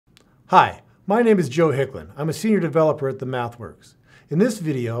Hi, my name is Joe Hicklin. I'm a senior developer at the MathWorks. In this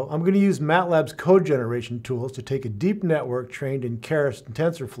video, I'm going to use MATLAB's code generation tools to take a deep network trained in Keras and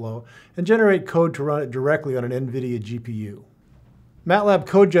TensorFlow and generate code to run it directly on an NVIDIA GPU. MATLAB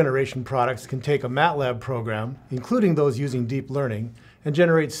code generation products can take a MATLAB program, including those using deep learning, and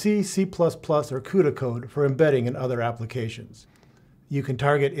generate C, C++, or CUDA code for embedding in other applications. You can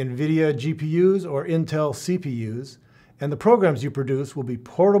target NVIDIA GPUs or Intel CPUs, and the programs you produce will be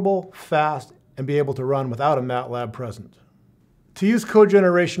portable, fast, and be able to run without a MATLAB present. To use code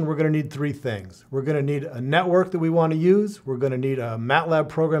generation, we're going to need three things. We're going to need a network that we want to use, we're going to need a MATLAB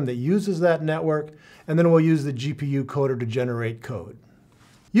program that uses that network, and then we'll use the GPU coder to generate code.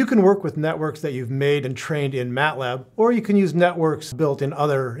 You can work with networks that you've made and trained in MATLAB, or you can use networks built in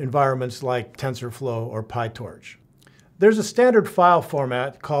other environments like TensorFlow or PyTorch. There's a standard file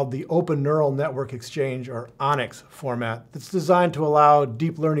format called the Open Neural Network Exchange, or ONNX format, that's designed to allow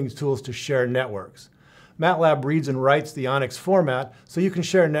deep learning tools to share networks. MATLAB reads and writes the ONNX format, so you can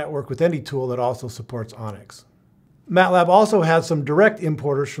share a network with any tool that also supports ONNX. MATLAB also has some direct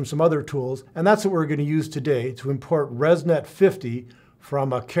importers from some other tools, and that's what we're going to use today to import ResNet 50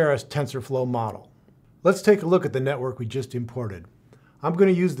 from a Keras-TensorFlow model. Let's take a look at the network we just imported. I'm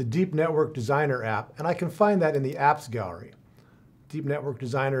going to use the Deep Network Designer app, and I can find that in the Apps Gallery. Deep Network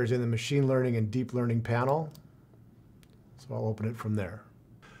Designer is in the Machine Learning and Deep Learning panel, so I'll open it from there.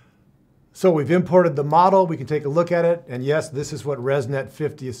 So we've imported the model, we can take a look at it, and yes, this is what ResNet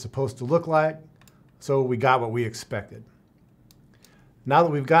 50 is supposed to look like, so we got what we expected. Now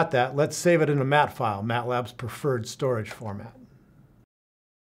that we've got that, let's save it in a MAT file, MATLAB's preferred storage format.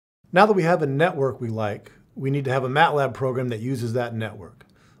 Now that we have a network we like, we need to have a MATLAB program that uses that network.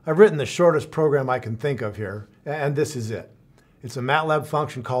 I've written the shortest program I can think of here, and this is it. It's a MATLAB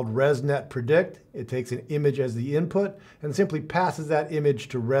function called ResNetPredict. It takes an image as the input and simply passes that image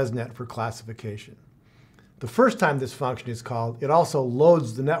to ResNet for classification. The first time this function is called, it also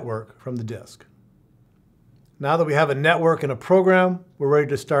loads the network from the disk. Now that we have a network and a program, we're ready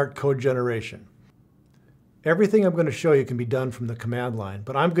to start code generation. Everything I'm going to show you can be done from the command line,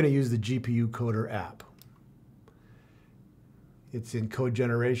 but I'm going to use the GPU Coder app. It's in code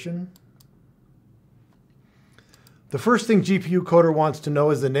generation. The first thing GPU Coder wants to know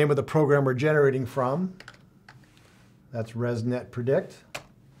is the name of the program we're generating from. That's ResNetPredict.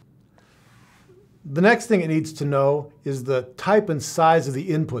 The next thing it needs to know is the type and size of the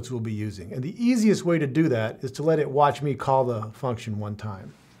inputs we'll be using. And the easiest way to do that is to let it watch me call the function one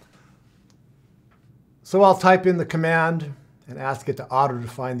time. So I'll type in the command and ask it to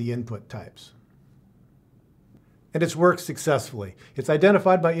auto-define the input types. And it's worked successfully. It's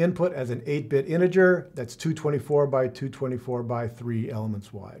identified my input as an 8-bit integer that's 224 by 224 by 3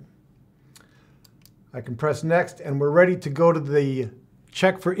 elements wide. I can press next, and we're ready to go to the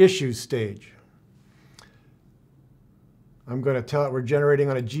check for issues stage. I'm going to tell it we're generating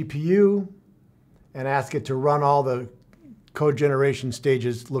on a GPU and ask it to run all the code generation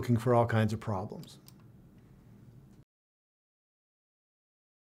stages looking for all kinds of problems.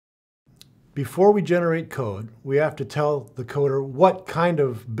 Before we generate code, we have to tell the coder what kind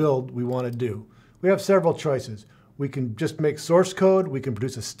of build we want to do. We have several choices. We can just make source code, we can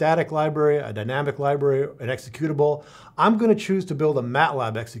produce a static library, a dynamic library, an executable. I'm going to choose to build a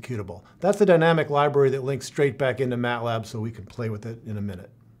MATLAB executable. That's a dynamic library that links straight back into MATLAB so we can play with it in a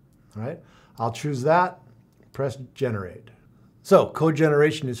minute. All right? I'll choose that, press generate. So code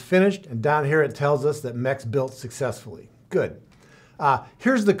generation is finished, and down here it tells us that MEX built successfully. Good.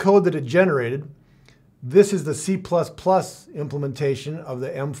 Here's the code that it generated. This is the C++ implementation of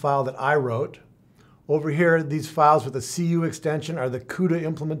the M file that I wrote. Over here, these files with the CU extension are the CUDA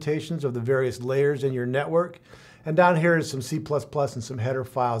implementations of the various layers in your network. And down here is some C++ and some header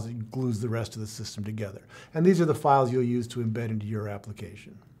files that glues the rest of the system together. And these are the files you'll use to embed into your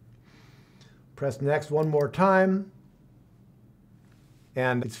application. Press next one more time,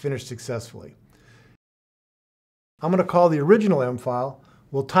 and it's finished successfully. I'm going to call the original M file.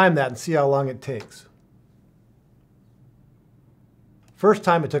 We'll time that and see how long it takes. First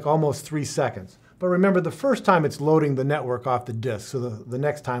time it took almost 3 seconds. But remember, the first time it's loading the network off the disk, so the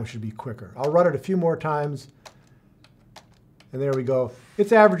next time should be quicker. I'll run it a few more times, and there we go.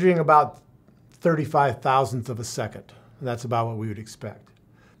 It's averaging about 35 thousandths of a second, and that's about what we would expect.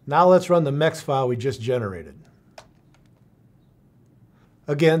 Now let's run the MEX file we just generated.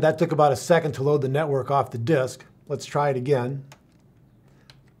 Again, that took about a second to load the network off the disk. Let's try it again,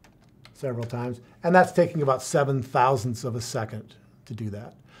 several times. And that's taking about 7 thousandths of a second to do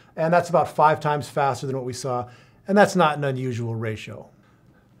that. And that's about 5 times faster than what we saw. And that's not an unusual ratio.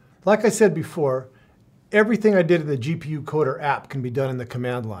 Like I said before, everything I did in the GPU Coder app can be done in the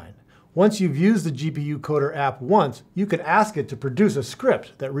command line. Once you've used the GPU Coder app once, you can ask it to produce a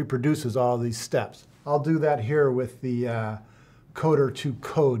script that reproduces all these steps. I'll do that here with the coder to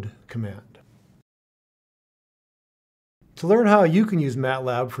code command. To learn how you can use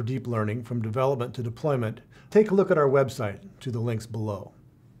MATLAB for deep learning from development to deployment, take a look at our website to the links below.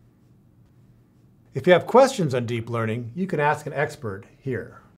 If you have questions on deep learning, you can ask an expert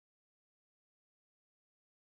here.